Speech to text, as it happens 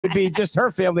it'd be just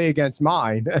her family against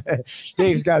mine.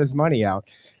 Dave's got his money out.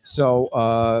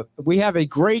 So we have a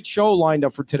great show lined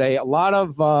up for today. A lot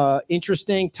of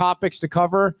interesting topics to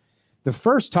cover. The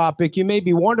first topic you may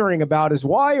be wondering about is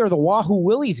why are the Wahoo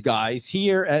Willies guys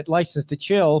here at License to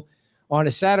Chill on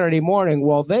a Saturday morning?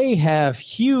 Well, they have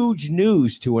huge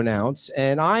news to announce,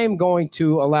 and I am going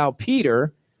to allow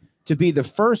Peter to be the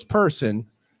first person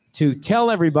to tell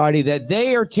everybody that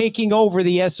they are taking over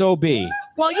the S.O.B.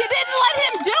 Well, you didn't let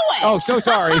him do it. Oh, so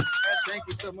sorry. Thank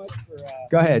you so much for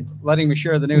Go ahead. letting me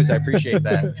share the news. I appreciate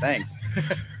that. Thanks.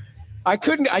 I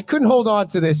couldn't hold on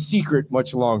to this secret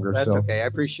much longer. That's so okay. I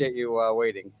appreciate you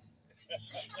waiting.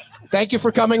 thank you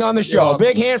for coming on the show.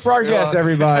 Big hand for our guests,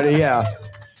 everybody. Yeah.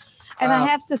 And I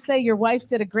have to say, your wife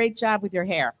did a great job with your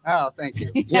hair. Oh, thank you.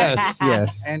 Yes,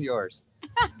 yes. And yours.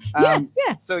 Yeah.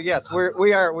 So yes, we're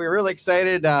really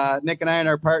excited. Nick and I and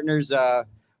our partners.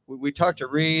 We talked to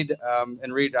Reed,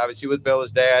 and Reed obviously with Bill,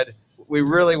 his dad. We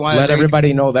really want to let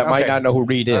everybody know that might not know who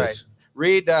Reed is.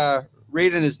 Reed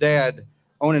and his dad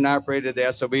owned and operated the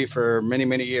S.O.B. for many,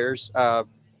 many years.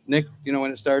 Nick, you know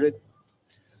when it started?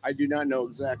 I do not know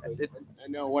exactly. I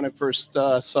know when I first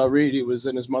saw Reed, he was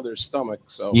in his mother's stomach.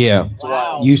 So yeah,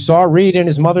 wow. You saw Reed in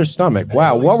his mother's stomach.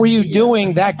 Wow, what were you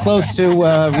doing that close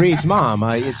to Reed's mom?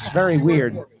 It's very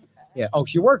weird. Yeah. Oh,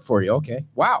 she worked for you. Okay.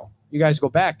 Wow. You guys go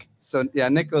back. So yeah,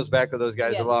 Nick goes back with those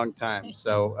guys a long time.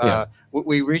 So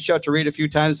we reached out to Reed a few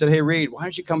times and said, "Hey, Reed, why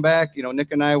don't you come back? You know,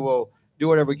 Nick and I will do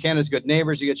whatever we can as good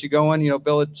neighbors to get you going." You know,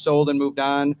 Bill had sold and moved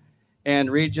on,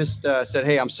 and Reed just said,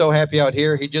 "Hey, I'm so happy out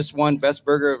here." He just won Best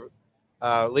Burger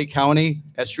of Lee County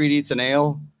at Street Eats and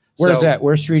Ale. Where's that?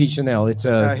 Where's Street Eats and Ale? It's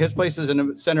his place is in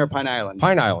the center of Pine Island.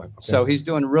 Pine Island. Okay. So he's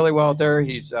doing really well out there.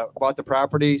 He's bought the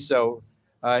property. So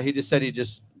he just said he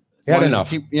had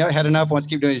enough. Had enough. Wants to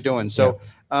keep doing what he's doing. So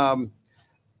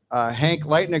Hank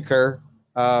Leitnecker,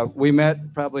 we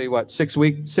met probably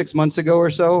 6 months ago or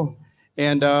so,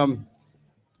 and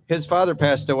his father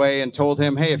passed away and told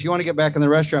him, "Hey, if you want to get back in the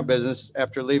restaurant business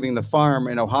after leaving the farm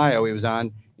in Ohio he was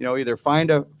on, you know, either find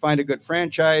a good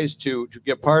franchise to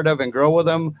get part of and grow with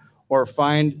them, or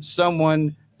find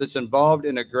someone that's involved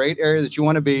in a great area that you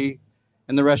want to be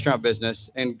in the restaurant business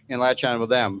and latch on with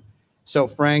them." So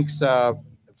Frank's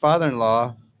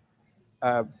father-in-law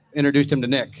introduced him to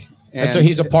Nick. And so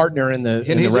he's a partner in the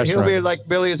restaurant. He'll be like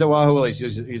Billy is a Wahoo Willie's.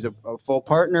 He's a full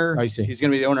partner. I see. He's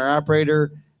going to be the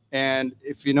owner-operator. And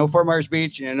if you know Fort Myers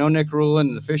Beach and you know Nick Rulin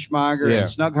and the Fishmonger and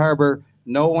Snug Harbor,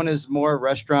 no one is more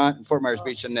restaurant in Fort Myers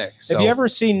Beach than Nick. So, have you ever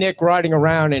seen Nick riding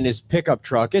around in his pickup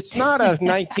truck? It's not a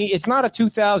it's not a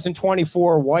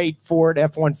 2024 white Ford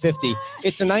F-150.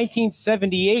 It's a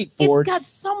 1978 Ford. It's got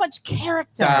so much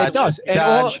character. It does.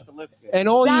 And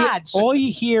all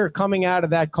you hear coming out of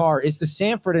that car is the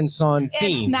Sanford and Son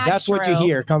theme. That's what you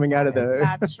hear coming out of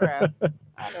That's true.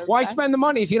 Why spend the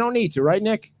money if you don't need to, right,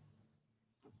 Nick?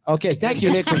 Okay, thank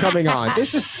you, Nick, for coming on.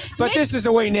 This is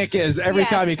the way Nick is every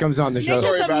time he comes on the show.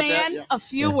 Nick is a man of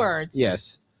few words.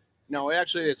 Yes. No,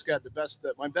 actually, it's got the best.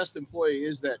 My best employee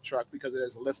is that truck because it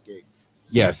has a lift gate.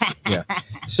 Yes. Yeah.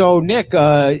 So, Nick,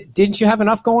 didn't you have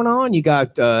enough going on? You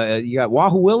got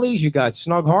Wahoo Willie's, you got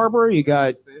Snug Harbor, you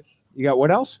got what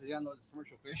else?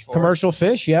 Commercial fish. Commercial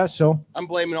fish, yeah. So I'm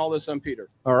blaming all this on Peter.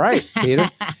 All right, Peter.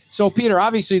 So, Peter,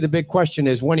 obviously, the big question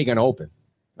is when are you going to open?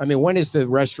 I mean, when is the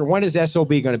restaurant? When is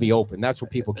S.O.B. going to be open? That's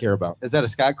what people care about. Is that a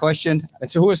Scott question?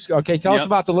 And so tell us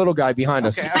about the little guy behind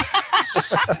us.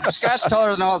 Scott's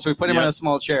taller than all, so we put him in a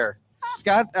small chair.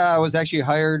 Scott was actually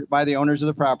hired by the owners of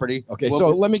the property. Okay, so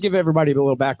let me give everybody a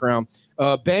little background.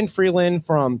 Ben Freeland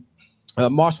from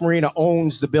Moss Marina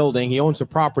owns the building. He owns the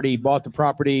property, bought the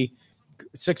property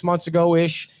 6 months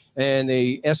ago-ish. And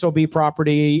the S.O.B.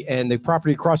 property and the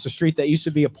property across the street that used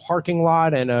to be a parking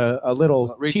lot and a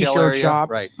little retail T-shirt area, shop.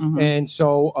 right. Mm-hmm. And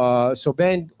so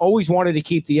Ben always wanted to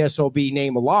keep the S.O.B.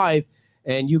 name alive,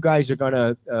 and you guys are going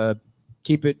to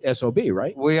keep it S.O.B.,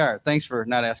 right? We are. Thanks for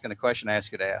not asking the question I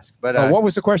asked you to ask. But what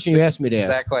was the question you asked me to ask?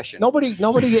 That question. Nobody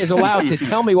is allowed to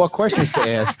tell me what questions to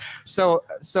ask. So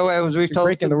as we've talked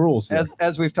breaking the rules,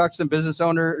 as we've talked to some business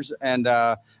owners and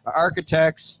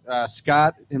architects,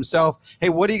 Scott himself, hey,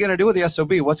 what are you going to do with the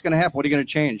S.O.B.? What's going to happen? What are you going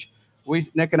to change?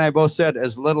 Nick and I both said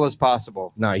as little as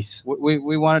possible. Nice.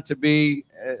 We want it to be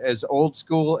as old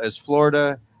school as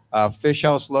Florida fish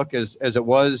house look as it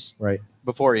was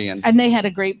before Ian. And they had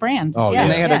a great brand. Oh, yeah.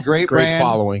 And they had a great brand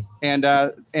following. And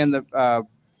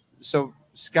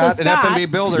Scott and F&B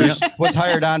Builders was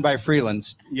hired on by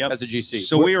Freeland's as a GC.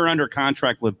 So we were under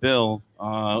contract with Bill,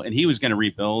 and he was going to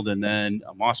rebuild, and then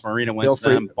Moss Marina went to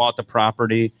them, bought the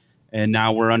property, and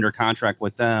now we're under contract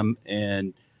with them.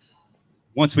 And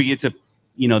once we get to,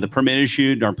 the permit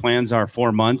issued, our plans are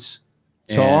 4 months.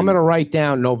 So I'm going to write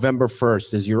down November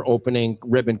 1st as your opening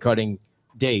ribbon cutting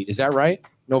date. Is that right?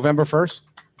 November 1st?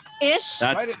 Ish.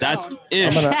 That's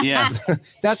ish. Yeah.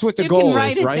 That's what the You goal can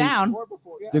write is, it right? down.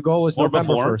 The goal is Or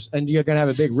November before. 1st. And you're going to have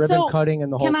a big ribbon So, cutting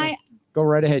and the whole Can thing. I? Go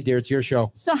right ahead, dear. It's your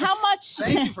show. So how much?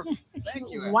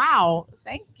 Thank you. Wow.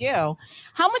 Thank you.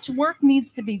 How much work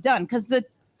needs to be done? Because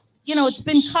it's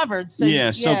been covered.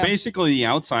 So So basically the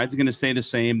outside's going to stay the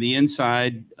same. The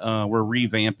inside, we're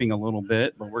revamping a little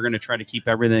bit, but we're going to try to keep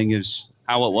everything as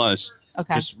how it was.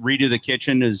 Okay. Just redo the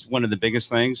kitchen is one of the biggest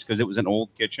things because it was an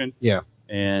old kitchen. Yeah.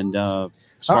 And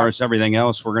as far as everything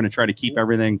else, we're going to try to keep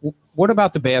everything. What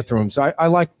about the bathrooms? I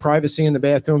like privacy in the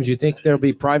bathrooms. You think there'll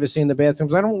be privacy in the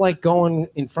bathrooms? I don't like going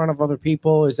in front of other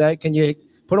people. Can you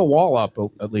put a wall up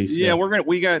at least? Yeah, we're gonna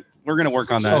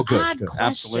work on that. Oh, good. Question.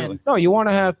 Absolutely. No, you want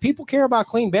to have people care about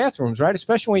clean bathrooms, right?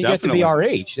 Especially when you get to be our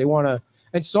age. They want to.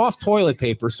 And soft toilet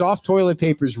paper. Soft toilet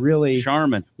paper is really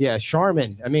Charmin. Yeah,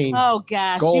 Charmin. I mean, Oh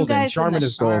gosh, golden. you guys Charmin and the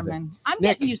is golden. Charmin. I'm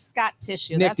Nick- getting you Scott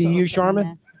tissue. Nick, That's do what you we're use putting in Charmin?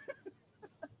 there.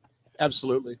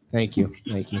 Absolutely. Thank you.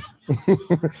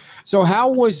 So how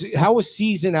was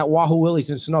season at Wahoo Willie's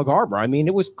in Snug Harbor? I mean,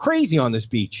 it was crazy on this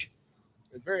beach.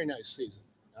 A very nice season.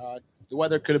 The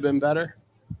weather could have been better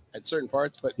at certain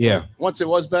parts, but Yeah. once it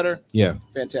was better, Yeah.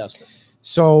 fantastic.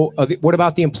 So what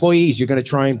about the employees? You're going to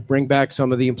try and bring back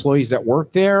some of the employees that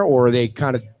work there, or are they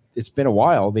kind of? It's been a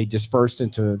while. They dispersed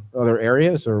into other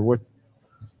areas, or what?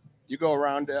 You go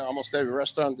around almost every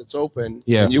restaurant that's open,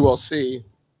 Yeah. and you will see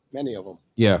many of them.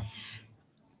 Yeah.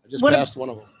 I just What- passed one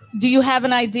of them. Do you have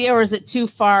an idea, or is it too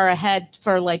far ahead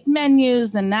for like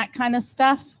menus and that kind of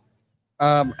stuff?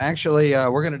 Actually,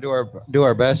 we're going to do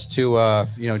our best to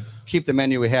keep the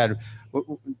menu we had.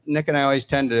 Nick and I always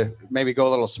tend to maybe go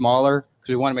a little smaller because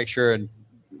we want to make sure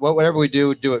whatever we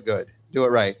do it good, do it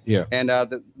right. Yeah. And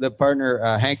the partner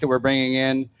Hank that we're bringing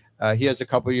in, he has a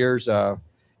couple years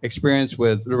experience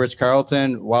with Ritz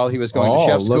Carlton while he was going to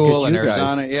chef look at school in you guys.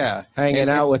 Arizona. Yeah, Hanging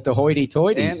out with the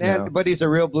hoity-toities now. but he's a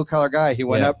real blue collar guy. He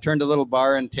went Yeah. up, turned a little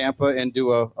bar in Tampa, and do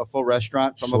a full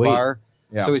restaurant from Sweet. a bar.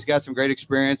 Yeah. So he's got some great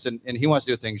experience, and he wants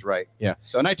to do things right. Yeah.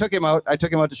 So and I took him out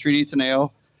to Street Eats and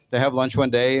Ale to have lunch one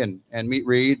day and meet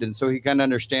Reed, and so he kind of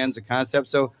understands the concept.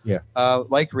 So Yeah.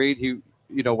 Like Reed, he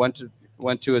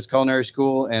went to his culinary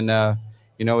school and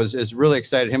is really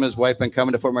excited. Him and his wife been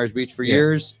coming to Fort Myers Beach for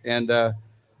years, and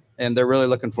they're really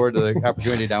looking forward to the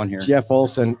opportunity down here. Jeff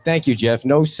Olson. Thank you, Jeff.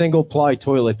 No single ply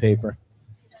toilet paper.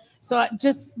 So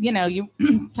just, you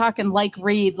talking like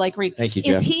Reed. Thank you,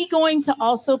 Jeff. Is he going to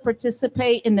also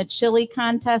participate in the chili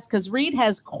contest? Because Reed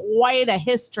has quite a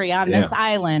history on this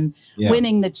island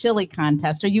winning the chili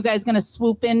contest. Are you guys going to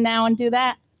swoop in now and do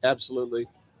that? Absolutely.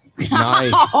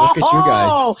 Nice. Look at you guys.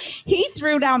 Oh, he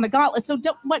threw down the gauntlet. So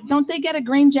don't they get a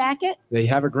green jacket? They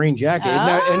have a green jacket.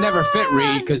 It never fit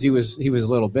Reed because he was a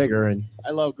little bigger. And I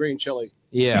love green chili.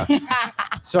 yeah.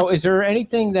 So is there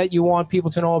anything that you want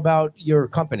people to know about your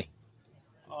company?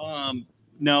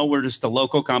 No, we're just a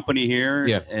local company here.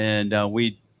 Yeah. And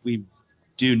we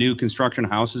do new construction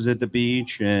houses at the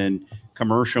beach and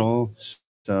commercial.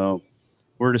 So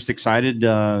we're just excited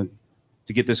to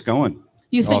get this going.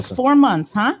 You think Awesome. 4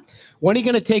 months, huh? When are you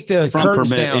going to take the From curtains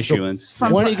permit down? issuance.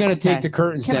 When are you going to Okay. take the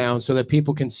curtains Can I- down so that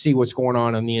people can see what's going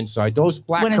on the inside? Those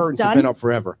black When it's curtains have done? been up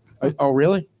forever. Oh,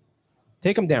 really?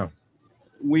 Take them down.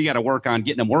 We got to work on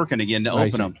getting them working again to I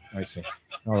open see. them. I see.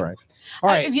 All right. All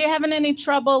right. Are you having any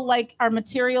trouble? Like, are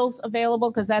materials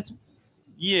available? Because that's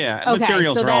Yeah, Okay,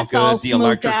 materials so are all that's all good. The smoothed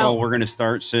electrical, out. we're going to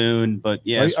start soon. But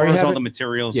yeah, Are as you far as all having- the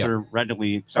materials Yeah. are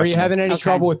readily accessible. Are you having any Okay.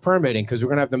 trouble with permitting? Because we're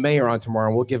going to have the mayor on tomorrow,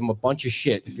 and we'll give him a bunch of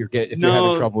shit if you're having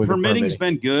trouble with the permitting's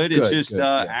permitting. been good. Good, It's just good,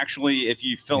 yeah. actually if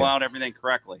you fill Yeah. out everything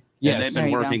correctly. Yes. And they've There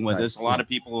been you go. working with Right. us. A lot of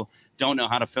people don't know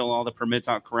how to fill all the permits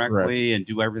out correctly and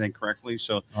do everything correctly.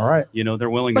 So, All right. they're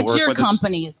willing to but work your with us.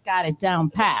 company's got it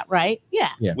down pat, right? Yeah.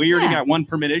 Yeah. We already Yeah. got one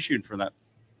permit issued for that.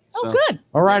 That was So- good.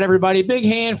 All right, everybody. Big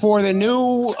hand for the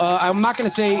new, I'm not going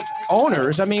to say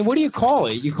owners. I mean, what do you call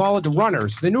it? You call it the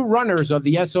runners, the new runners of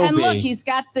the S.O.B. And look, he's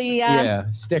got the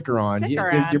sticker on.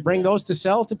 sticker You on. bring those to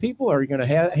sell to people, or are you going to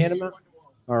hand them out?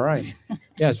 All right.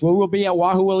 Yes, we will be at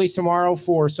Wahoo Willie's tomorrow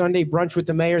for Sunday brunch with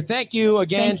the mayor. Thank you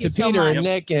again Thank you to so Peter much. and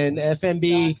Nick and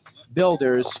FMB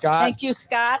Builders. Scott. Thank you,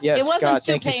 Scott. Yes, it wasn't Scott,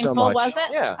 too thank you so painful, much. was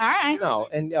it? Yeah. All right. No,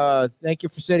 and thank you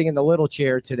for sitting in the little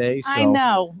chair today. So I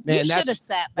know. man, you should have that's-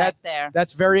 sat back there.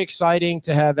 That's very exciting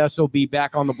to have SOB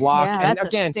back on the block. Yeah, and that's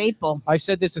again, a staple. I've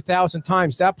said this 1,000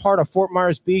 times. That part of Fort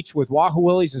Myers Beach with Wahoo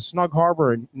Willie's and Snug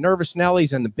Harbor and Nervous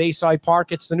Nellies and the Bayside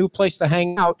Park, it's the new place to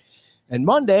hang out. And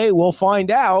Monday, we'll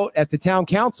find out at the town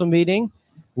council meeting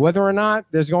whether or not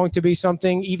there's going to be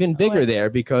something even bigger there,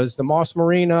 because the Moss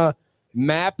Marina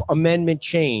map amendment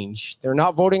change. They're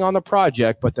not voting on the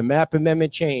project, but the map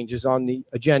amendment change is on the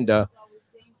agenda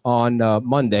on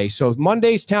Monday. So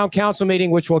Monday's town council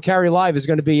meeting, which will carry live, is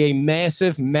going to be a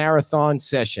massive marathon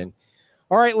session.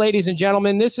 All right, ladies and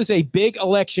gentlemen, this is a big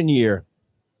election year.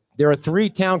 There are 3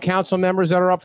 town council members that are up